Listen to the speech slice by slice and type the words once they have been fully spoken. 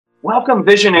Welcome,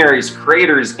 visionaries,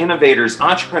 creators, innovators,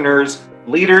 entrepreneurs,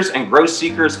 leaders, and growth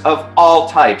seekers of all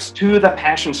types to the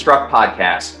Passion Struck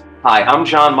podcast. Hi, I'm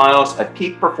John Miles, a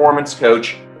peak performance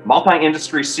coach,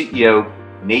 multi-industry CEO,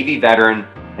 Navy veteran,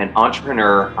 and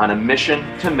entrepreneur on a mission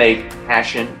to make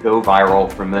passion go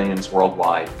viral for millions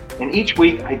worldwide. And each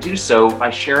week I do so by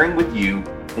sharing with you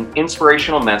an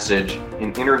inspirational message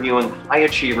and interviewing high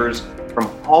achievers from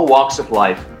all walks of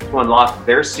life to unlock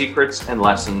their secrets and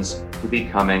lessons to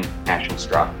becoming passion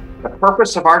struck. The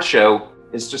purpose of our show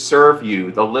is to serve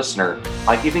you, the listener,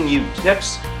 by giving you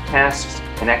tips, tasks,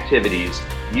 and activities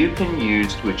you can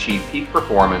use to achieve peak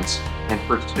performance and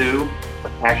pursue the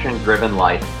passion-driven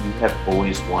life you have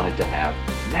always wanted to have.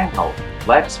 Now,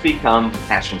 let's become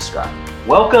passion struck.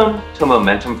 Welcome to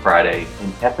Momentum Friday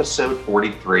in episode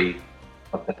 43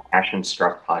 of the Passion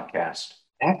Struck podcast.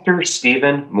 Actor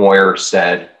Stephen Moyer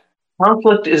said,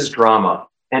 "Conflict is drama,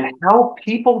 and how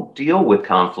people deal with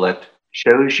conflict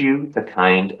shows you the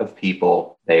kind of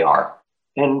people they are."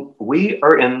 And we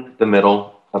are in the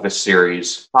middle of a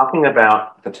series talking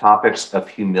about the topics of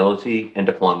humility and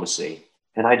diplomacy.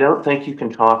 And I don't think you can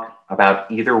talk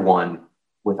about either one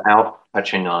without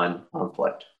touching on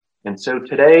conflict. And so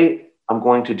today I'm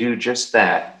going to do just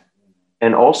that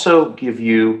and also give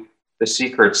you the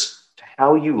secrets to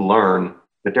how you learn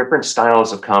the different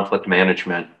styles of conflict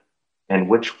management and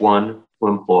which one to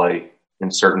employ in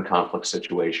certain conflict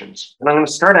situations. And I'm going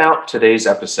to start out today's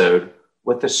episode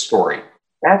with a story.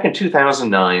 Back in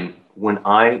 2009, when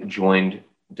I joined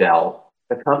Dell,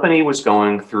 the company was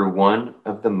going through one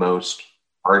of the most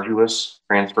arduous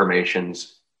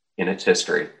transformations in its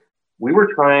history. We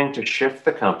were trying to shift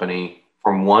the company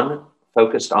from one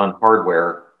focused on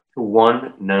hardware to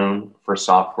one known for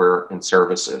software and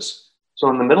services. So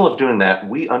in the middle of doing that,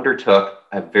 we undertook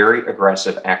a very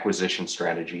aggressive acquisition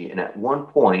strategy. And at one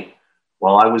point,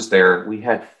 while I was there, we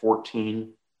had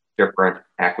 14 different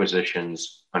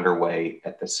acquisitions underway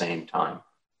at the same time.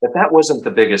 But that wasn't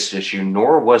the biggest issue,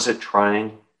 nor was it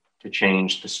trying to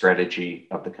change the strategy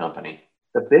of the company.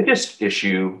 The biggest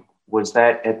issue was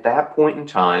that at that point in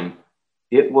time,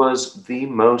 it was the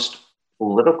most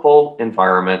political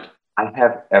environment I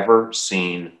have ever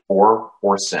seen or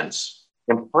since.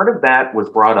 And part of that was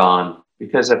brought on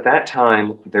because at that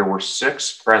time, there were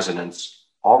 6 presidents,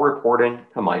 all reporting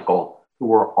to Michael, who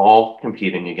were all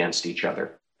competing against each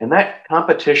other. And that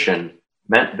competition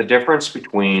meant the difference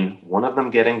between one of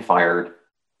them getting fired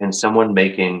and someone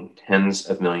making tens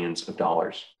of millions of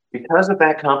dollars. Because of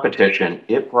that competition,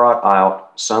 it brought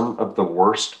out some of the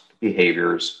worst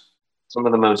behaviors, some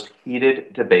of the most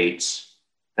heated debates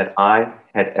that I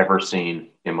had ever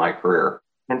seen in my career.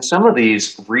 And some of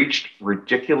these reached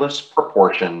ridiculous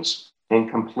proportions and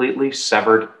completely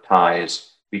severed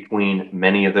ties between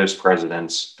many of those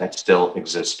presidents that still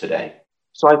exist today.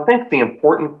 So I think the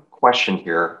important question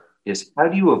here is, how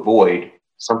do you avoid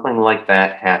something like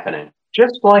that happening?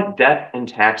 Just like death and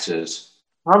taxes,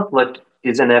 conflict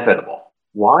is inevitable.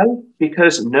 Why?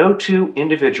 Because no two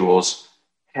individuals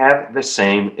have the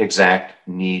same exact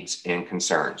needs and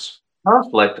concerns.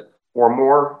 Conflict, or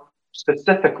more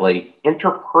specifically,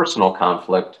 interpersonal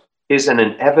conflict, is an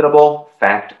inevitable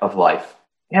fact of life,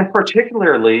 and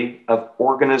particularly of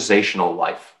organizational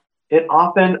life. It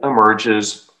often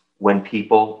emerges when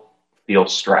people feel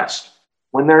stressed,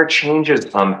 when there are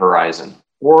changes on the horizon,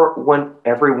 or when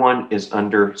everyone is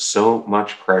under so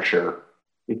much pressure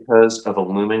because of a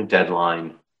looming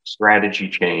deadline, strategy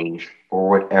change, or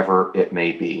whatever it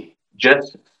may be,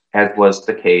 just as was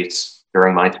the case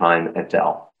during my time at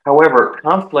Dell. However,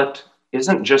 conflict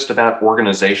isn't just about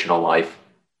organizational life.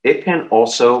 It can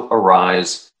also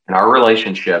arise in our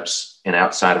relationships and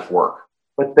outside of work.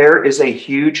 But there is a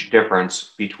huge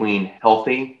difference between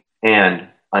healthy and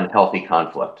unhealthy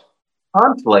conflict.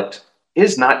 Conflict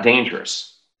is not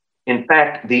dangerous. In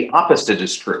fact, the opposite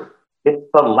is true. It's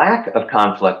the lack of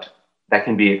conflict that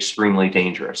can be extremely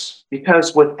dangerous,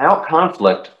 because without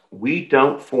conflict, we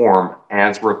don't form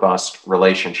as robust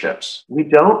relationships. We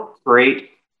don't create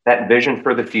that vision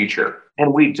for the future,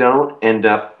 and we don't end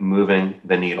up moving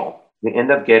the needle. We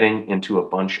end up getting into a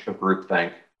bunch of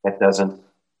groupthink that doesn't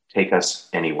take us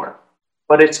anywhere.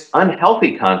 But it's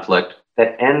unhealthy conflict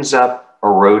that ends up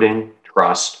eroding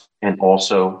trust and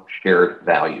also shared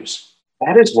values.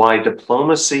 That is why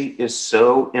diplomacy is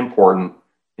so important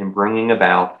in bringing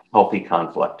about healthy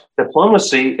conflict.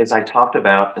 Diplomacy, as I talked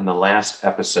about in the last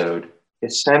episode,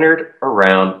 is centered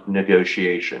around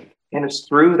negotiation. And it's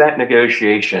through that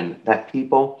negotiation that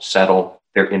people settle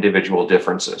their individual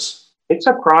differences. It's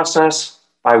a process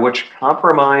by which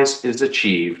compromise is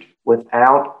achieved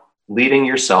without leading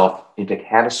yourself into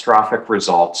catastrophic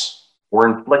results or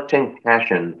inflicting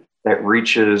passion that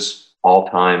reaches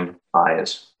all-time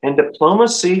highs. And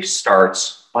diplomacy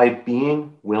starts by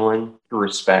being willing to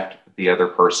respect the other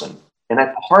person. And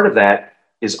at the heart of that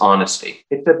is honesty.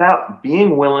 It's about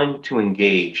being willing to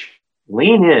engage,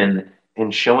 lean in,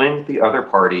 and showing the other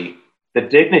party the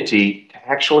dignity to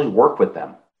actually work with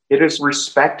them. It is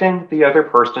respecting the other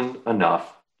person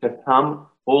enough to come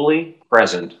fully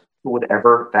present to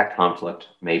whatever that conflict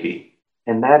may be.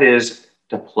 And that is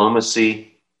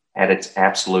diplomacy at its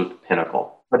absolute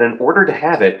pinnacle. But in order to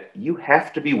have it, you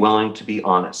have to be willing to be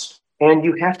honest. And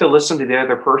you have to listen to the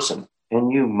other person.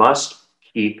 And you must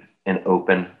keep an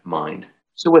open mind.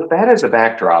 So with that as a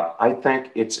backdrop, I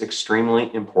think it's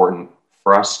extremely important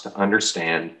for us to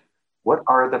understand what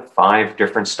are the 5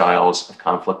 different styles of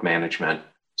conflict management,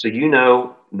 so you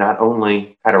know not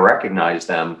only how to recognize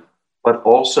them, but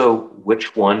also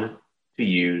which one to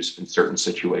use in certain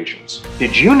situations.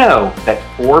 Did you know that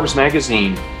Forbes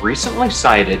magazine recently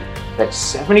cited that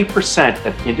 70%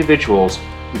 of individuals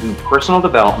who do personal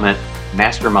development,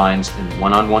 masterminds, and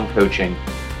one-on-one coaching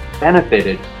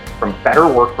benefited from better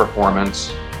work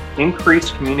performance,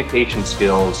 increased communication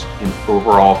skills, and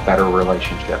overall better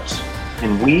relationships?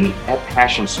 And we at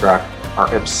PassionStruck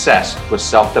are obsessed with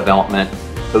self-development,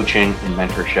 coaching, and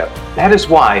mentorship. That is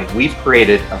why we've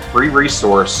created a free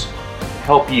resource to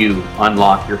help you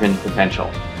unlock your hidden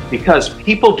potential. Because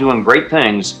people doing great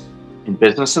things in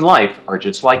business and life are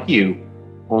just like you,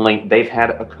 only they've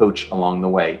had a coach along the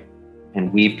way.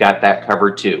 And we've got that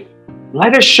covered too.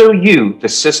 Let us show you the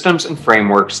systems and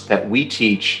frameworks that we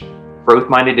teach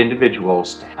growth-minded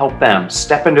individuals to help them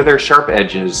step into their sharp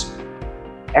edges,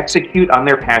 execute on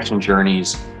their passion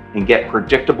journeys, and get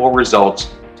predictable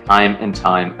results time and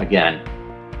time again.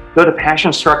 Go to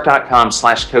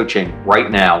passionstruck.com/coaching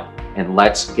right now and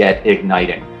let's get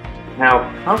igniting. Now,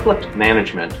 conflict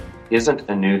management isn't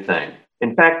a new thing.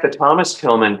 In fact, the Thomas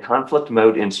Kilmann conflict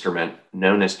mode instrument,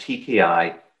 known as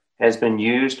TKI, has been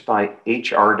used by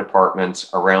HR departments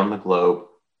around the globe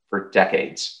for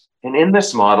decades. And in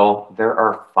this model, there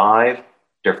are 5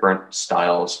 different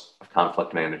styles of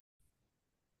conflict management.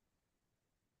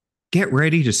 Get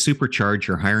ready to supercharge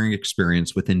your hiring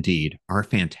experience with Indeed, our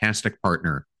fantastic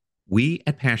partner. We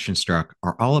at PassionStruck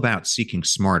are all about seeking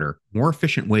smarter, more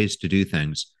efficient ways to do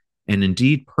things, and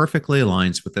Indeed perfectly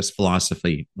aligns with this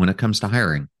philosophy when it comes to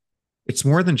hiring. It's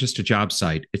more than just a job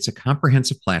site, it's a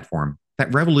comprehensive platform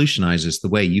that revolutionizes the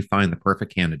way you find the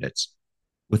perfect candidates.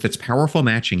 With its powerful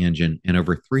matching engine and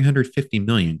over 350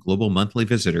 million global monthly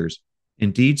visitors,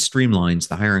 Indeed streamlines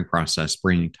the hiring process,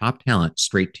 bringing top talent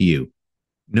straight to you.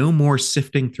 No more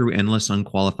sifting through endless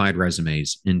unqualified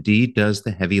resumes. Indeed does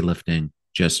the heavy lifting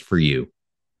just for you.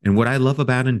 And what I love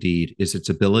about Indeed is its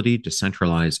ability to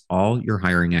centralize all your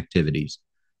hiring activities,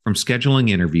 from scheduling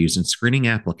interviews and screening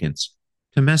applicants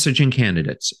to messaging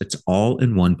candidates. It's all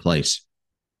in one place.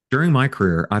 During my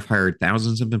career, I've hired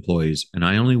thousands of employees, and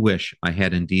I only wish I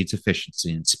had Indeed's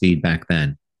efficiency and speed back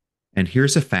then. And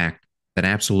here's a fact that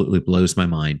absolutely blows my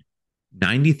mind.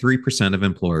 93% of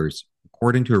employers,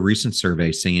 according to a recent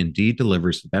survey, say Indeed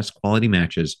delivers the best quality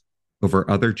matches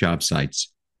over other job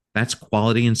sites. That's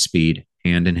quality and speed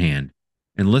hand in hand.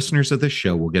 And listeners of this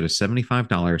show will get a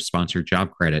 $75 sponsored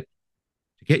job credit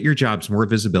to get your jobs more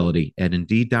visibility at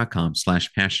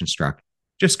Indeed.com/PassionStruck.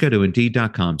 Just go to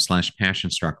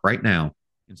Indeed.com/PassionStruck right now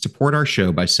and support our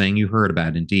show by saying you heard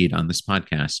about Indeed on this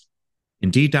podcast.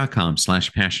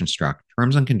 Indeed.com/PassionStruck.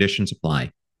 Terms and conditions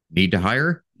apply. Need to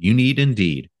hire? You need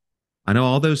Indeed. I know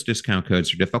all those discount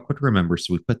codes are difficult to remember,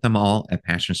 so we put them all at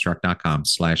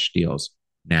passionstruck.com/deals.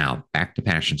 Now, back to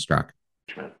PassionStruck.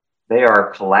 They are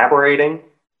collaborating,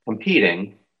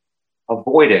 competing,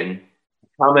 avoiding,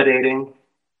 accommodating,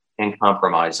 and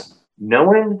compromising.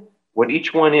 Knowing what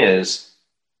each one is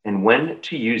and when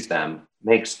to use them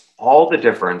makes all the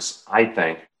difference, I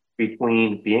think,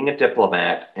 between being a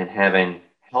diplomat and having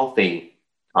healthy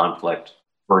conflict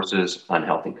versus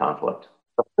unhealthy conflict.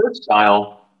 The first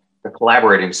style, the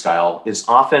collaborating style, is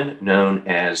often known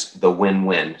as the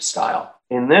win-win style.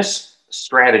 In this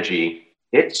strategy,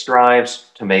 it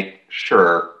strives to make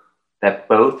sure that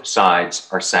both sides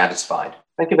are satisfied.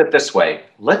 Think of it this way.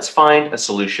 Let's find a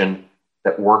solution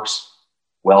that works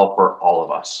well for all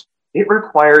of us. It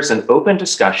requires an open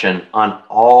discussion on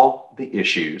all the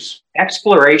issues,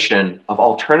 exploration of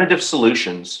alternative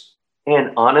solutions,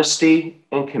 and honesty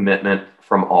and commitment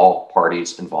from all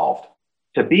parties involved.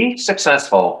 To be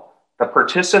successful, the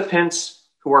participants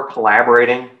who are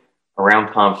collaborating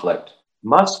around conflict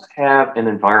must have an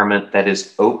environment that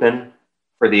is open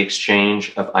for the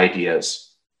exchange of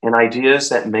ideas, and ideas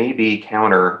that may be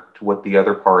counter to what the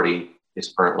other party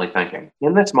is currently thinking.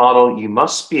 In this model, you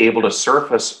must be able to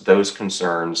surface those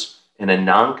concerns in a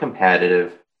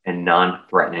non-competitive and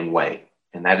non-threatening way.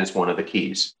 And that is one of the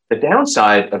keys. The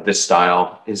downside of this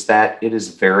style is that it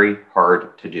is very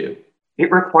hard to do.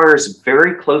 It requires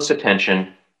very close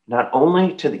attention, not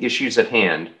only to the issues at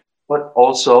hand, but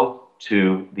also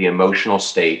to the emotional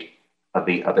state of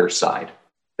the other side.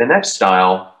 The next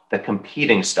style, the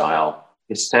competing style,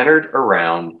 is centered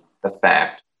around the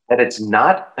fact that it's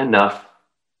not enough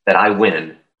that I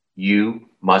win, you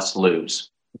must lose.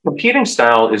 The competing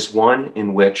style is one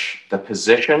in which the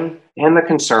position and the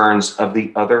concerns of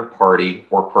the other party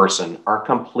or person are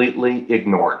completely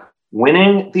ignored.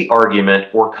 Winning the argument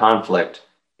or conflict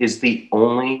is the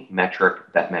only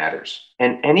metric that matters.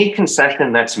 And any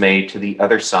concession that's made to the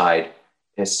other side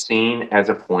is seen as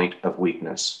a point of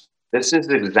weakness. This is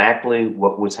exactly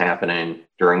what was happening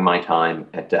during my time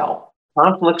at Dell.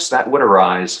 Conflicts that would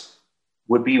arise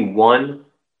would be won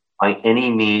by any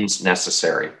means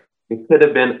necessary. It could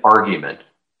have been argument,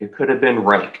 it could have been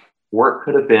rank, or it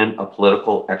could have been a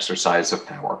political exercise of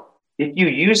power. If you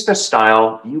use this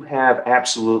style, you have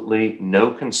absolutely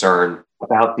no concern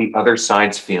about the other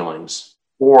side's feelings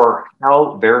or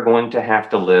how they're going to have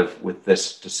to live with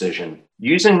this decision.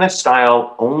 Using this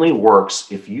style only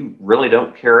works if you really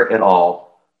don't care at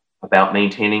all about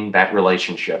maintaining that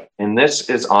relationship. And this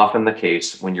is often the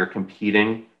case when you're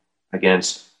competing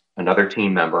against another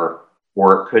team member,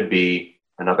 or it could be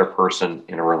another person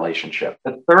in a relationship.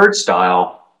 The third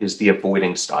style is the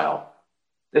avoiding style.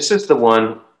 This is the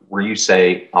one where you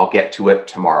say, I'll get to it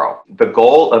tomorrow. The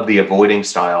goal of the avoiding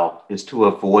style is to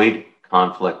avoid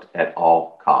conflict at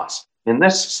all costs. In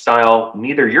this style,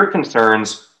 neither your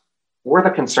concerns or the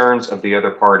concerns of the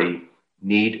other party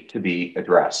need to be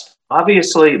addressed.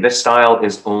 Obviously, this style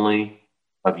is only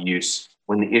of use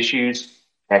when the issues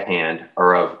at hand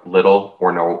are of little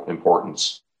or no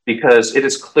importance, because it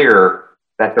is clear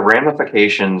that the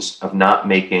ramifications of not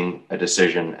making a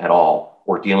decision at all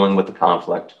or dealing with the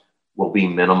conflict will be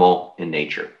minimal in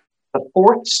nature. The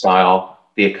fourth style,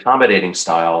 the accommodating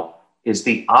style, is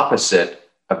the opposite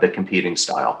of the competing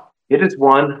style. It is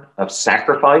one of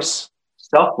sacrifice,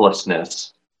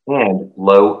 selflessness, and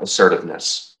low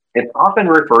assertiveness. It's often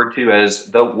referred to as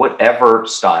the whatever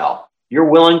style. You're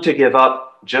willing to give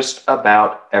up just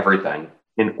about everything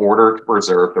in order to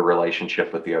preserve the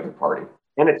relationship with the other party.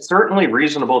 And it's certainly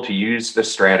reasonable to use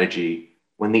this strategy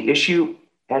when the issue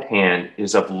at hand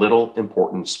is of little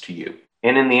importance to you.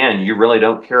 And in the end, you really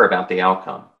don't care about the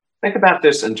outcome. Think about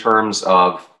this in terms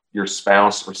of your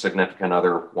spouse or significant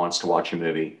other wants to watch a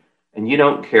movie, and you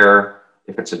don't care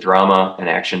if it's a drama, an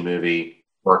action movie,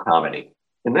 or a comedy.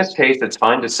 In this case, it's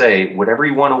fine to say, whatever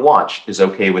you want to watch is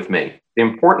okay with me. The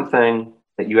important thing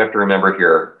that you have to remember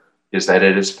here is that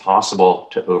it is possible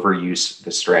to overuse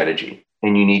this strategy,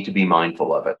 and you need to be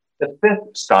mindful of it. The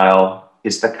fifth style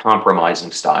is the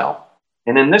compromising style.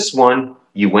 And in this one,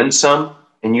 you win some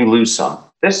and you lose some.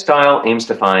 This style aims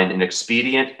to find an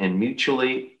expedient and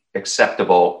mutually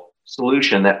acceptable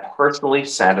solution that personally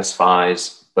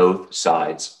satisfies both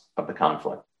sides of the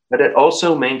conflict. But it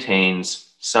also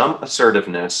maintains some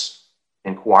assertiveness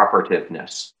and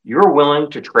cooperativeness. You're willing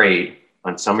to trade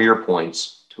on some of your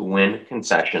points to win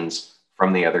concessions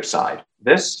from the other side.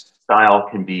 This style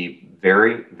can be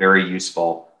very, very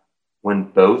useful when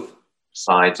both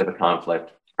sides of a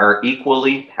conflict are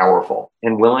equally powerful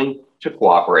and willing to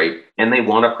cooperate, and they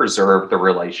want to preserve the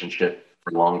relationship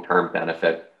for long-term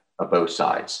benefit of both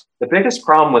sides. The biggest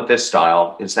problem with this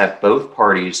style is that both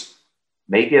parties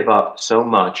may give up so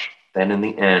much that in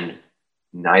the end,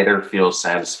 neither feels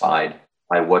satisfied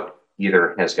by what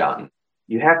either has gotten.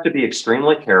 You have to be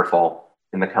extremely careful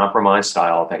in the compromise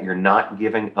style that you're not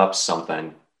giving up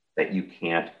something that you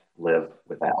can't live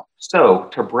without. So,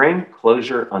 to bring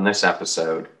closure on this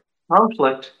episode,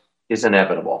 conflict is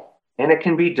inevitable, and it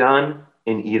can be done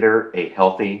in either a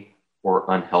healthy or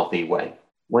unhealthy way.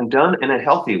 When done in a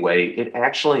healthy way, it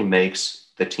actually makes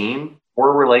the team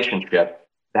or relationship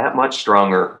that much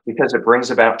stronger because it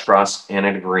brings about trust and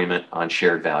an agreement on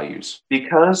shared values.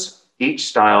 Because each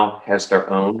style has their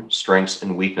own strengths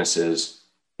and weaknesses,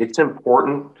 it's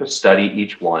important to study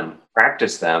each one,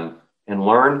 practice them, and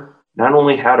learn not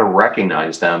only how to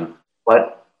recognize them,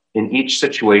 but in each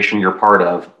situation you're part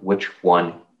of, which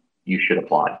one you should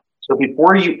apply. So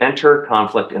before you enter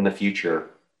conflict in the future,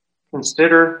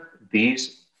 consider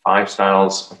these 5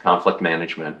 styles of conflict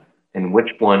management and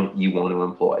which one you want to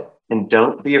employ. And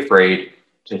don't be afraid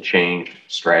to change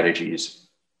strategies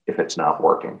if it's not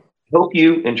working. I hope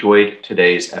you enjoyed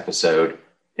today's episode.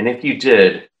 And if you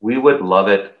did, we would love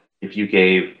it if you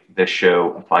gave this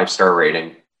show a 5-star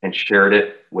rating and shared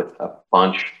it with a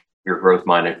bunch your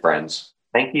growth-minded friends.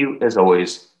 Thank you, as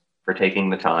always, for taking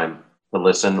the time to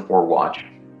listen or watch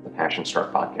the Passion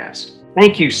Struck podcast.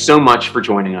 Thank you so much for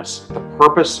joining us. The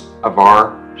purpose of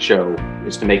our show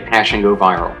is to make passion go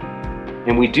viral.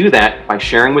 And we do that by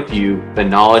sharing with you the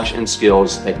knowledge and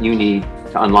skills that you need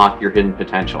to unlock your hidden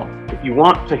potential. If you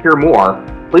want to hear more,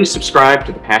 please subscribe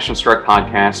to the Passion Struck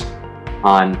podcast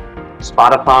on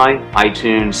Spotify,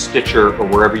 iTunes, Stitcher, or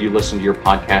wherever you listen to your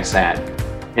podcasts at.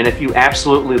 And if you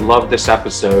absolutely love this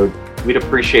episode, we'd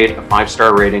appreciate a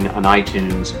 5-star rating on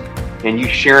iTunes and you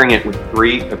sharing it with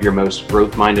 3 of your most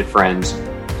growth-minded friends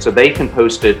so they can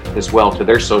post it as well to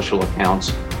their social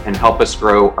accounts and help us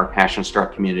grow our Passion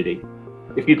Struck community.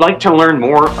 If you'd like to learn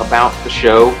more about the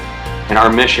show and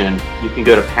our mission, you can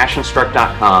go to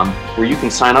passionstruck.com where you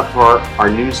can sign up for our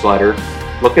newsletter,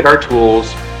 look at our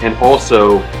tools, and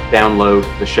also download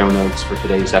the show notes for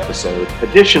today's episode.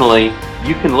 Additionally,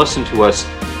 you can listen to us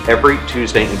every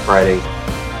Tuesday and Friday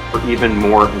for even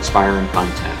more inspiring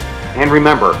content. And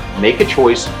remember, make a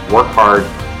choice, work hard,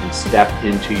 and step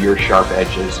into your sharp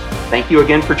edges. Thank you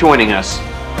again for joining us.